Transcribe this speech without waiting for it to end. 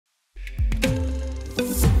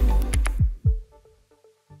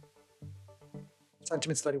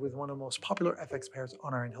sentiment study with one of the most popular FX pairs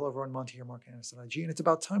on our end. Hello everyone, Monte here, market analyst at IG, and it's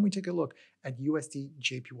about time we take a look at USD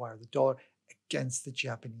JPY, or the dollar against the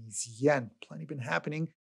Japanese yen. Plenty been happening.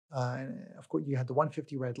 And of course, you had the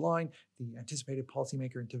 150 red line, the anticipated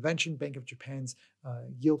policymaker intervention, Bank of Japan's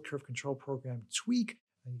yield curve control program tweak.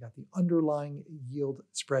 You got the underlying yield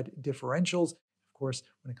spread differentials. Of course,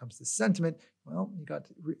 when it comes to sentiment, well, you got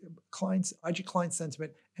clients, IG client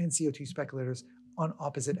sentiment, and CO2 speculators on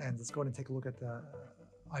opposite ends. Let's go ahead and take a look at the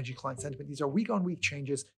IG client sentiment. These are week-on-week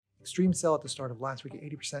changes. Extreme sell at the start of last week at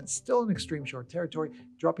 80%, still in extreme short territory,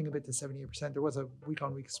 dropping a bit to 78%. There was a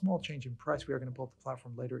week-on-week small change in price. We are going to pull up the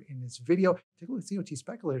platform later in this video. Take a look at COT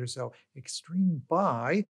speculators. So extreme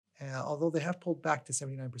buy, although they have pulled back to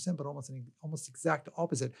 79%, but almost exact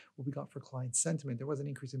opposite what we got for client sentiment. There was an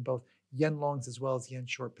increase in both yen longs as well as yen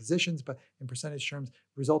short positions, but in percentage terms,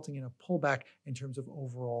 resulting in a pullback in terms of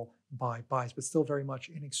overall buys, but still very much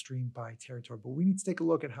in extreme buy territory. But we need to take a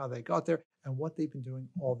look at how they got there and what they've been doing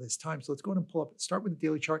all this time. So let's go ahead and pull up, start with the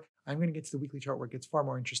daily chart. I'm going to get to the weekly chart where it gets far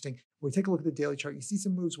more interesting. When we take a look at the daily chart, you see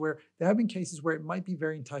some moves where there have been cases where it might be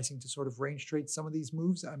very enticing to sort of range trade some of these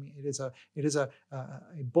moves. I mean, it is a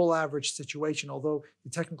bull average situation, although the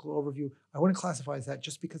technical overview, I wouldn't classify as that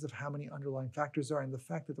just because of how many underlying factors there are and the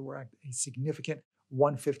fact that there were a significant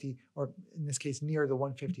 150, or in this case, near the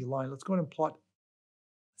 150 line. Let's go ahead and plot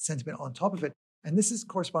sentiment on top of it. And this is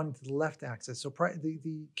corresponding to the left axis. So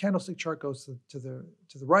the candlestick chart goes to the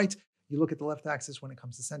right. You look at the left axis when it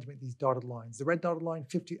comes to sentiment, these dotted lines. The red dotted line,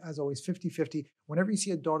 50, as always, 50-50. Whenever you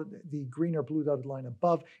see the green or blue dotted line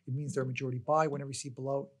above, it means they're majority buy. Whenever you see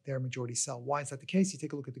below, they're majority sell. Why is that the case? You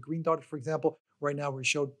take a look at the green dotted, for example. Right now, we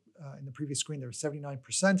showed in the previous screen, there was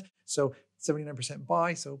 79%. So 79%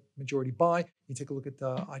 buy, so majority buy. You take a look at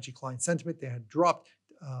the IG client sentiment. They had dropped,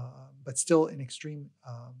 but still in extreme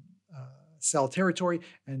sell territory.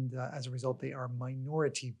 And as a result, they are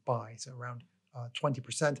minority buy, so around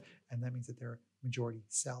 20%, and that means that they're majority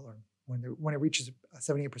sell, or when it reaches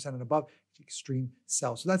 78% and above, it's extreme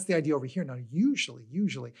sell. So that's the idea over here. Now, usually,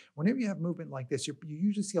 whenever you have movement like this, you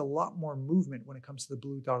usually see a lot more movement when it comes to the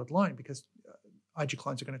blue dotted line, because IG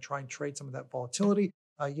clients are going to try and trade some of that volatility.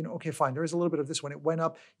 Okay, fine. There is a little bit of this when it went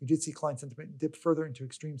up. You did see client sentiment dip further into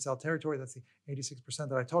extreme sell territory. That's the 86%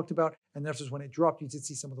 that I talked about. And that's when it dropped, you did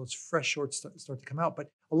see some of those fresh shorts start to come out. But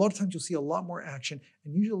a lot of times you'll see a lot more action,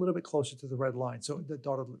 and usually a little bit closer to the red line, so the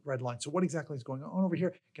dotted red line. So what exactly is going on over here?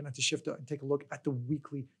 Going to have to shift and take a look at the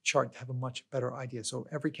weekly chart to have a much better idea. So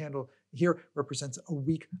every candle here represents a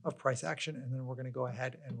week of price action, and then we're going to go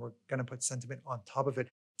ahead and we're going to put sentiment on top of it.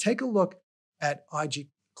 Take a look at IG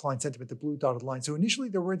client sentiment, the blue dotted line. So initially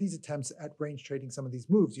there were these attempts at range trading some of these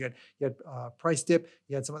moves. You had price dip,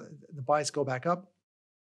 you had some of the buys go back up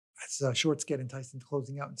as shorts get enticed into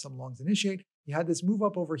closing out and some longs initiate. You had this move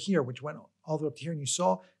up over here, which went all the way up to here, and you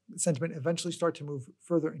saw sentiment eventually start to move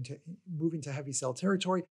further into heavy sell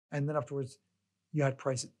territory. And then afterwards, you had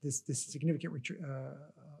price, this significant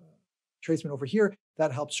retracement over here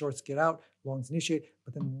that helps shorts get out, longs initiate.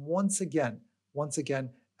 But then once again,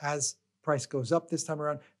 as price goes up this time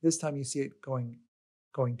around, this time you see it going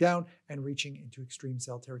down and reaching into extreme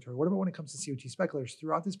sell territory. What about when it comes to COT speculators?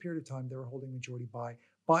 Throughout this period of time, they were holding majority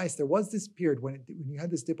bias. There was this period when you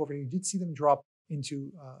had this dip over here, you did see them drop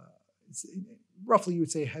into roughly, you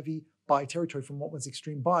would say, heavy buy territory from what was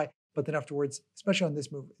extreme buy. But then afterwards, especially on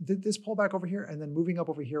this move, this pullback over here and then moving up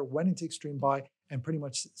over here, went into extreme buy and pretty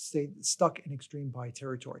much stayed stuck in extreme buy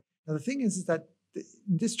territory. Now, the thing is that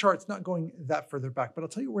this chart's not going that further back, but I'll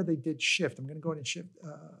tell you where they did shift. I'm going to go ahead and shift,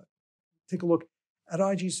 take a look at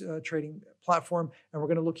IG's trading platform, and we're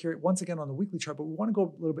going to look here once again on the weekly chart, but we want to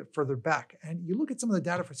go a little bit further back. And you look at some of the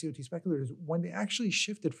data for COT speculators, when they actually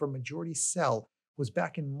shifted from majority sell was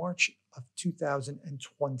back in March of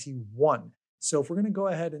 2021. So if we're going to go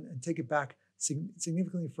ahead and take it back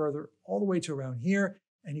significantly further, all the way to around here,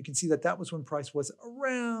 and you can see that was when price was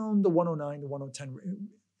around the 109 to 110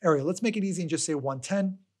 area. Let's make it easy and just say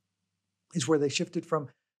 110 is where they shifted from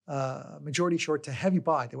majority short to heavy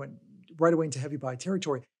buy. They went right away into heavy buy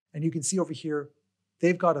territory. And you can see over here,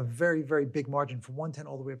 they've got a very, very big margin from 110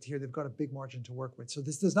 all the way up to here. They've got a big margin to work with. So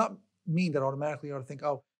this does not mean that automatically you ought to think,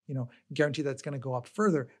 oh, guarantee that it's going to go up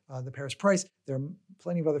further, the Paris price. There are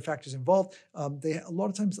plenty of other factors involved. They a lot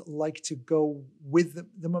of times like to go with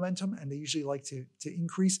the momentum, and they usually like to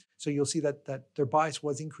increase. So you'll see that their bias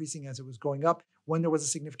was increasing as it was going up. when there was a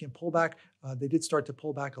significant pullback. They did start to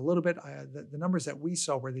pull back a little bit. The numbers that we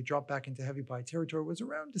saw where they dropped back into heavy buy territory was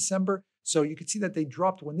around December. So you could see that they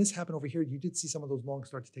dropped. When this happened over here, you did see some of those longs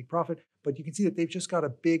start to take profit, but you can see that they've just got a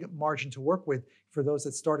big margin to work with for those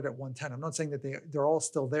that started at 110. I'm not saying that they're all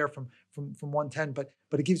still there from 110,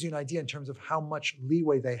 but it gives you an idea in terms of how much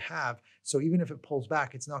leeway they have. So even if it pulls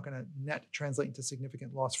back, it's not going to net translate into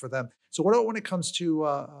significant loss for them. So when it comes to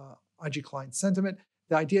IG client sentiment,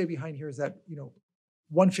 the idea behind here is that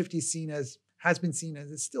 150 has been seen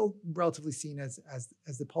as, it's still relatively seen as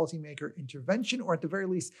the policymaker intervention, or at the very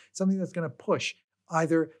least, something that's going to push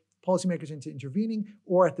either policymakers into intervening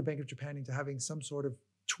or at the Bank of Japan into having some sort of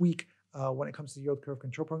tweak when it comes to the yield curve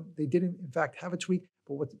control program. They didn't, in fact, have a tweak,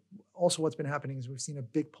 but what's been happening is we've seen a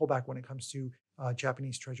big pullback when it comes to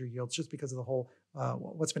Japanese Treasury yields, just because of the whole,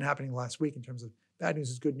 what's been happening last week in terms of bad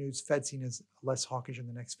news is good news. Fed seen as less hawkish in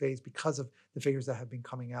the next phase because of the figures that have been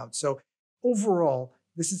coming out. So overall,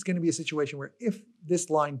 this is going to be a situation where if this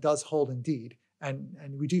line does hold indeed, and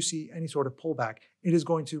we do see any sort of pullback, it is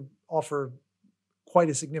going to offer quite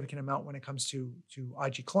a significant amount when it comes to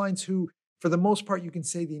IG clients who, for the most part, you can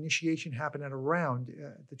say the initiation happened at around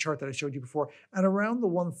the chart that I showed you before, at around the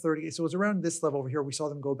 130. So it was around this level over here. We saw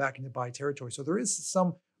them go back into buy territory. So there is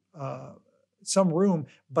some room,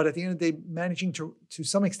 but at the end of the day, managing to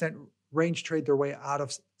some extent range trade their way out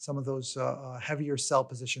of some of those heavier sell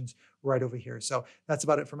positions right over here. So that's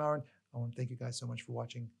about it from our end. I want to thank you guys so much for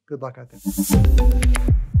watching. Good luck out there.